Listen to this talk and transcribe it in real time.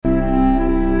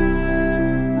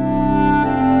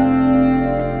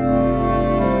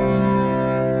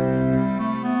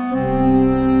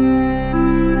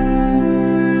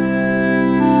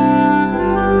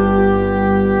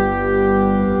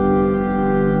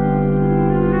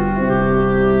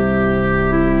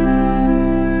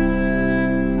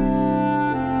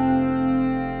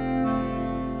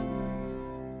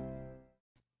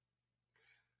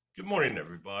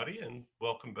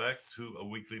to a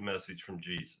weekly message from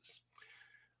Jesus.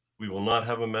 We will not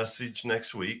have a message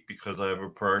next week because I have a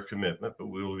prior commitment, but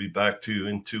we will be back to you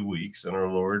in 2 weeks, and our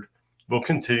Lord will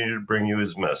continue to bring you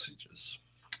his messages.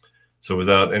 So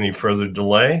without any further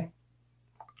delay,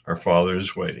 our Father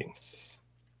is waiting.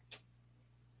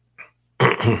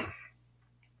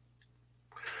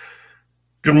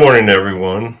 Good morning,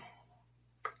 everyone.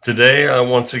 Today, I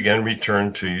once again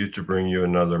return to you to bring you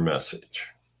another message.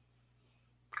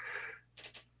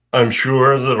 I'm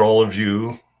sure that all of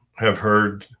you have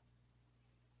heard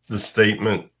the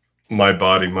statement, "My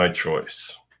body, my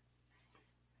choice."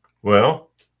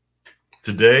 Well,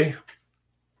 today,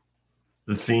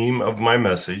 the theme of my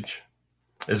message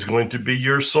is going to be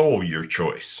your soul, your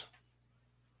choice.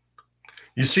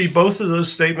 You see, both of those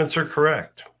statements are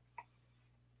correct.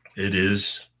 It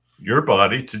is your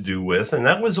body to do with, and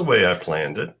that was the way I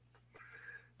planned it.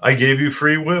 I gave you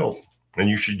free will, and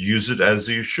you should use it as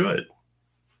you should.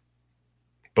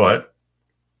 But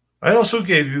I also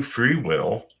gave you free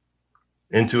will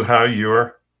into how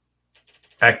your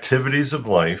activities of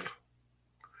life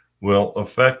will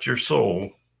affect your soul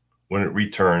when it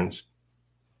returns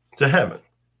to heaven.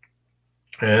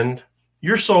 And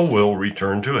your soul will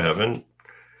return to heaven.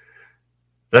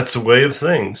 That's the way of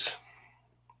things.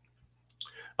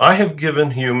 I have given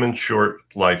humans short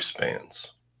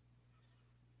lifespans.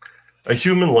 A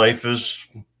human life is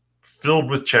filled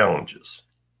with challenges.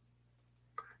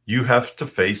 You have to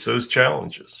face those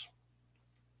challenges.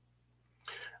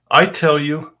 I tell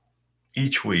you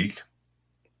each week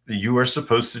that you are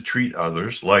supposed to treat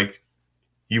others like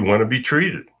you want to be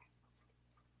treated.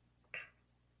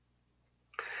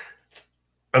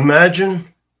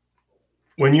 Imagine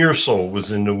when your soul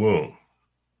was in the womb.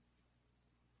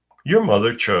 Your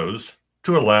mother chose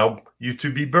to allow you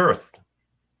to be birthed.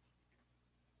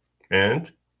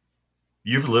 And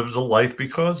you've lived a life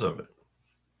because of it.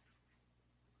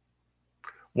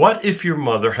 What if your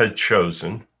mother had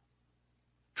chosen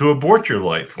to abort your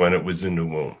life when it was in the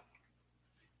womb?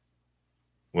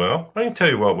 Well, I can tell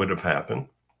you what would have happened.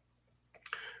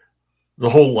 The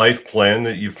whole life plan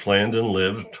that you've planned and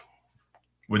lived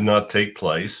would not take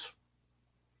place.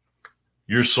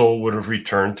 Your soul would have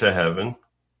returned to heaven,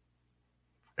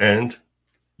 and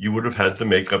you would have had to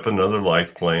make up another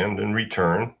life plan and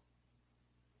return.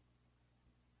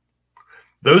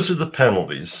 Those are the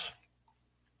penalties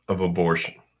of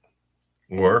abortion,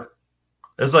 or,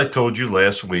 as I told you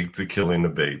last week, the killing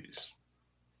of babies.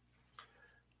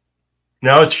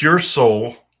 Now it's your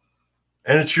soul,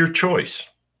 and it's your choice.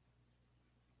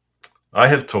 I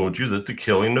have told you that the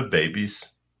killing of babies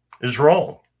is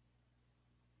wrong.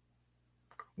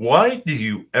 Why do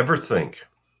you ever think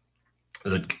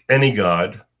that any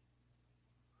God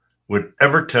would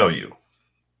ever tell you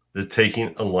that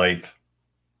taking a life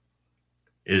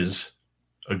is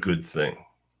a good thing?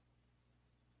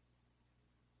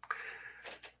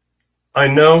 I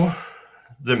know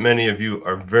that many of you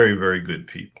are very, very good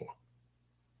people.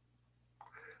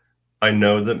 I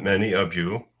know that many of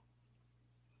you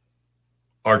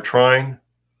are trying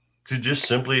to just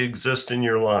simply exist in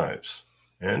your lives.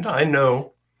 And I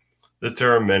know that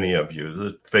there are many of you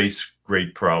that face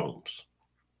great problems.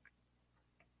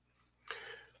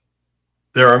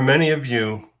 There are many of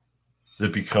you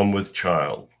that become with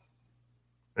child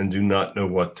and do not know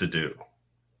what to do.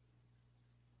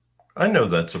 I know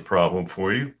that's a problem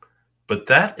for you, but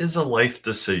that is a life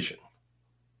decision.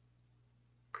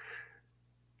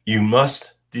 You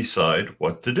must decide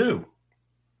what to do.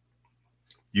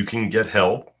 You can get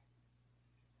help.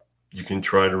 You can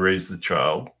try to raise the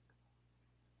child.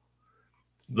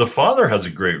 The father has a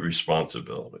great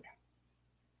responsibility.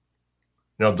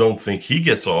 Now, don't think he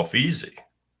gets off easy.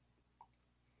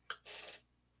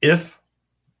 If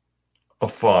a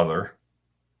father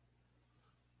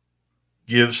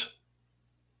gives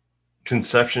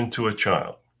conception to a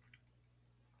child,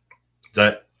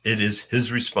 that it is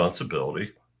his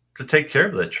responsibility to take care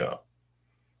of that child.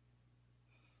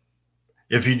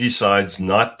 If he decides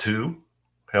not to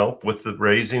help with the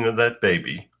raising of that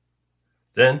baby,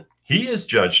 then he is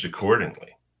judged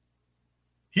accordingly.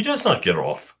 He does not get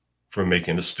off for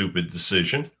making a stupid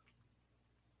decision.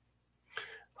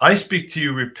 I speak to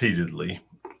you repeatedly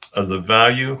of the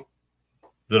value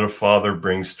that a father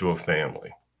brings to a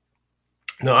family.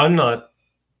 Now, I'm not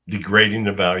degrading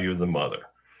the value of the mother.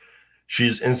 She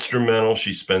is instrumental.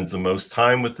 She spends the most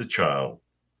time with the child,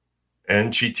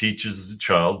 and she teaches the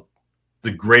child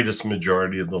the greatest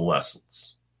majority of the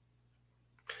lessons.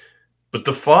 But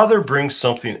the father brings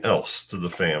something else to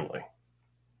the family.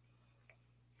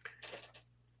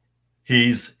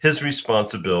 His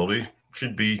responsibility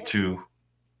should be to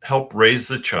help raise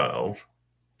the child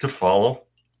to follow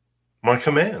my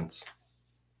commands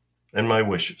and my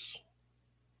wishes.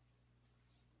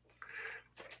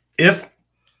 If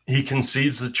he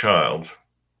conceives the child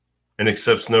and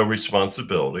accepts no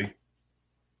responsibility,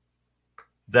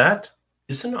 that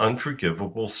is an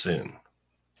unforgivable sin.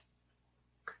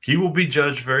 He will be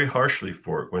judged very harshly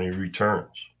for it when he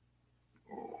returns.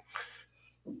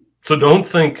 So don't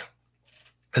think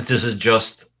that this is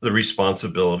just the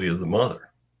responsibility of the mother.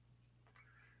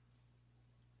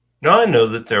 Now, I know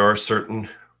that there are certain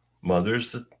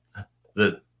mothers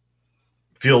that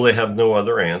feel they have no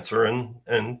other answer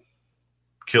and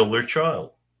kill their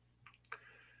child.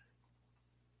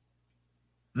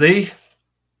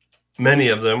 Many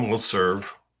of them will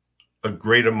serve a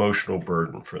great emotional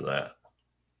burden for that.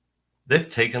 They've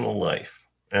taken a life,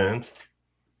 and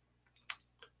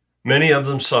many of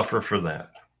them suffer for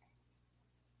that.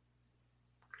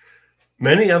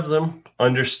 Many of them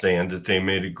understand that they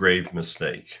made a grave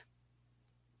mistake.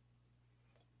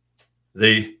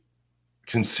 They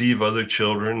conceive other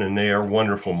children, and they are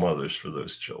wonderful mothers for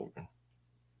those children.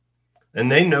 And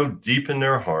they know deep in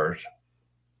their heart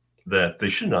that they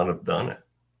should not have done it.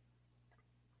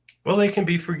 Well, they can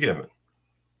be forgiven,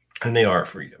 and they are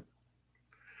forgiven.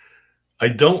 I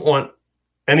don't want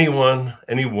any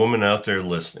woman out there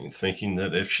listening thinking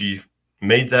that if she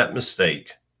made that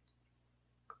mistake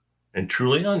and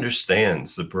truly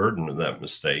understands the burden of that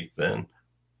mistake, then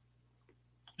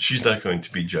she's not going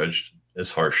to be judged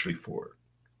as harshly for it.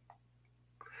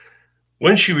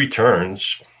 When she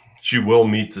returns, she will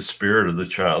meet the spirit of the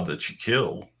child that she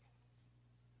killed.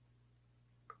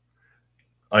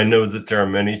 I know that there are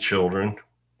many children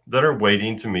that are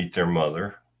waiting to meet their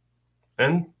mother,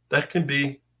 and that can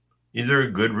be either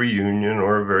a good reunion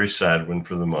or a very sad one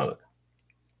for the mother.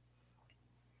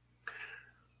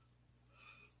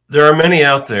 There are many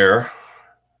out there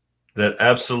that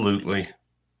absolutely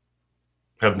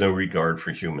have no regard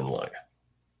for human life.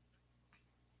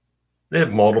 They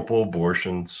have multiple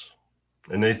abortions,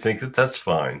 and they think that that's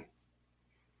fine.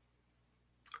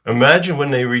 Imagine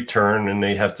when they return and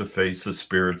they have to face the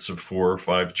spirits of 4 or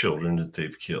 5 children that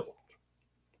they've killed.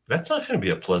 That's not going to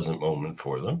be a pleasant moment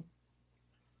for them.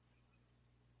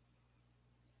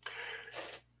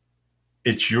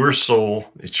 It's your soul.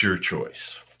 It's your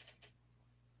choice.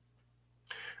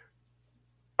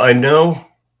 I know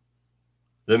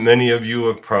that many of you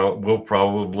will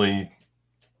probably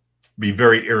be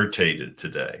very irritated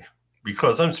today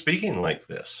because I'm speaking like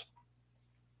this.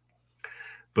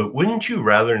 But wouldn't you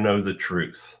rather know the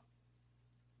truth?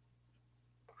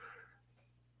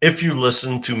 If you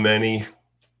listen to many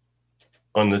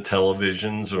on the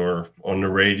televisions or on the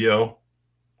radio,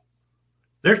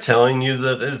 they're telling you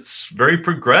that it's very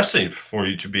progressive for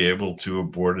you to be able to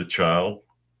abort a child.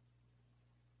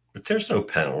 But there's no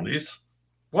penalties.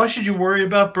 Why should you worry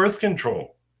about birth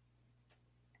control?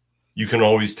 You can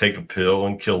always take a pill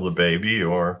and kill the baby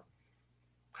or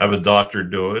have a doctor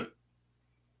do it.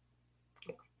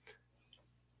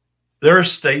 There are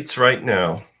states right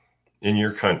now in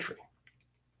your country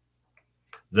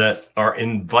that are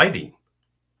inviting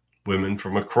women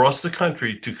from across the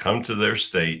country to come to their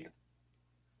state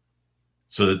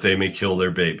so that they may kill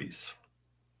their babies.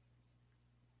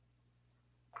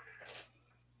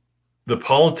 The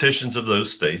politicians of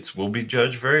those states will be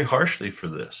judged very harshly for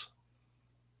this.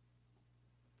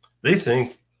 They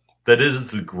think that it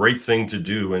is the great thing to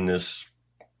do in this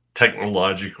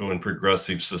technological and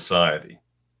progressive society.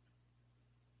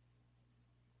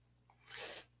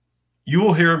 You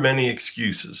will hear many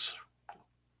excuses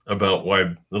about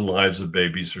why the lives of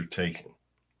babies are taken.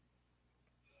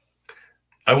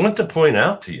 I want to point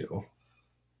out to you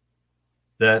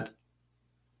that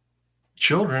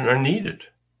children are needed.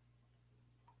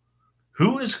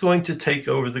 Who is going to take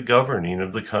over the governing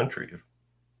of the country?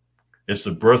 If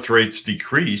the birth rates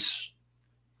decrease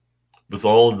with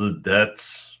all of the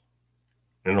debts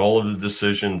and all of the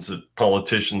decisions that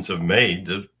politicians have made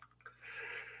to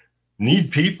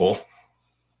need people,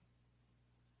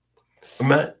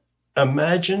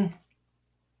 imagine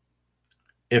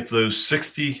if those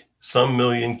 60-some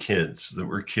million kids that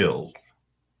were killed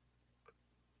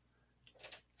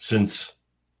since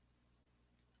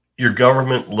your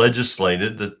government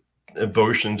legislated that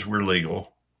abortions were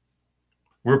legal,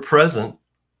 were present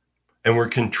and were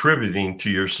contributing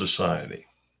to your society.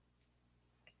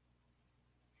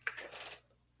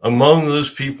 Among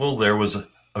those people, there was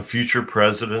a future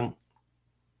president.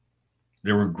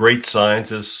 There were great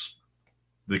scientists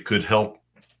that could help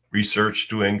research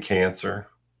to end cancer.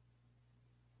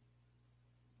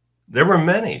 There were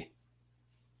many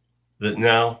that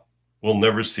now will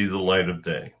never see the light of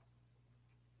day.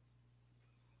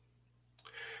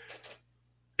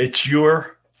 It's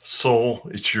your soul,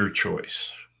 it's your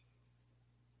choice.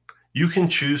 You can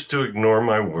choose to ignore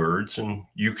my words, and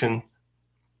you can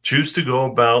choose to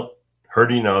go about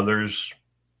hurting others,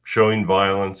 showing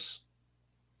violence,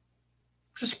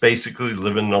 just basically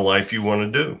living the life you want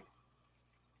to do.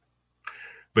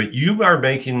 But you are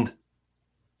making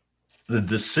the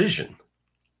decision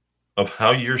of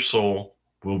how your soul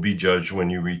will be judged when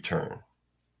you return.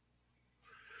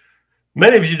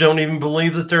 Many of you don't even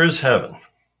believe that there is heaven.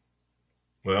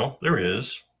 Well, there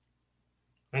is.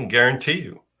 I can guarantee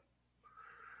you.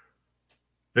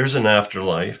 There's an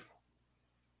afterlife.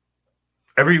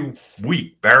 Every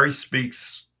week, Barry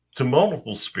speaks to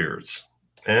multiple spirits,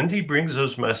 and he brings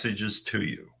those messages to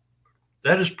you.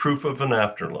 That is proof of an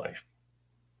afterlife.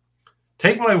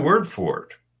 Take my word for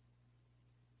it.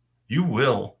 You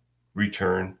will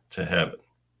return to heaven,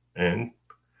 and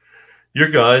your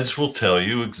guides will tell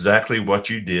you exactly what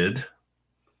you did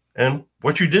and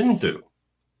what you didn't do.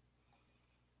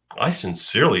 I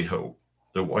sincerely hope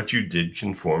that what you did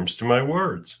conforms to my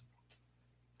words.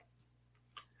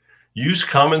 Use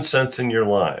common sense in your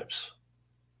lives.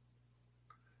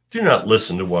 Do not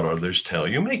listen to what others tell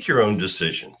you. Make your own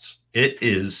decisions. It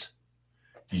is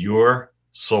your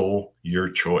soul, your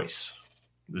choice.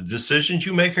 The decisions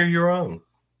you make are your own.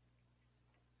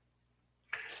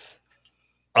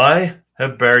 I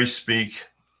have Barry speak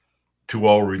to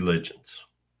all religions.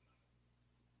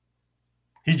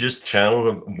 He just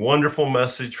channeled a wonderful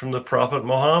message from the Prophet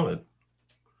Muhammad.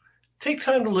 Take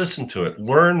time to listen to it.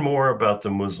 Learn more about the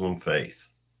Muslim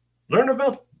faith. Learn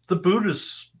about the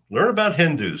Buddhists. Learn about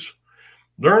Hindus.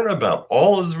 Learn about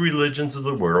all of the religions of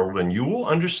the world, and you will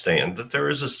understand that there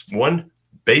is this one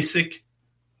basic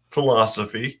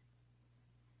philosophy,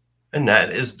 and that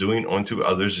is doing unto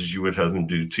others as you would have them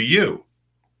do to you.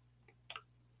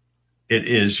 It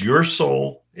is your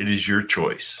soul. It is your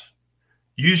choice.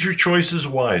 Use your choices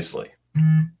wisely.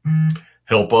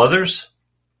 Help others,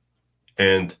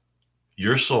 and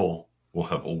your soul will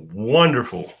have a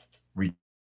wonderful return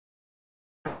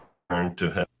to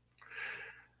heaven.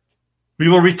 We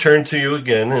will return to you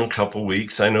again in a couple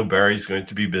weeks. I know Barry's going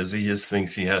to be busy. He has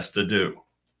things he has to do.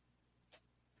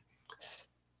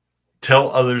 Tell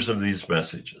others of these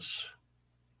messages.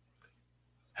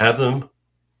 Have them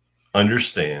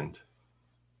understand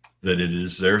that it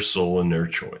is their soul and their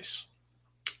choice.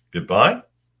 Goodbye.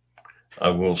 I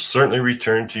will certainly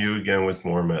return to you again with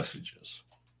more messages.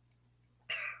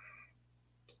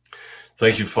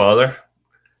 Thank you, Father.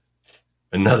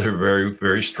 Another very,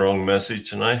 very strong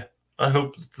message. And I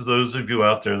hope that those of you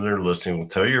out there that are listening will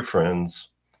tell your friends.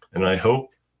 And I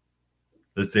hope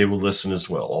that they will listen as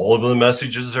well. All of the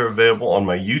messages are available on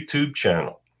my YouTube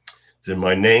channel. It's in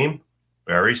my name,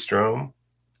 Barry Strom.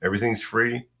 Everything's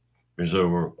free. There's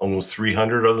over almost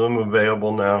 300 of them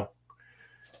available now.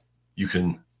 You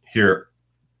can hear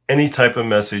any type of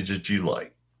message that you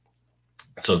like.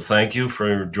 So thank you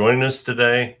for joining us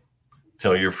today.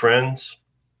 Tell your friends.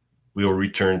 We will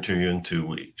return to you in 2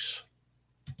 weeks.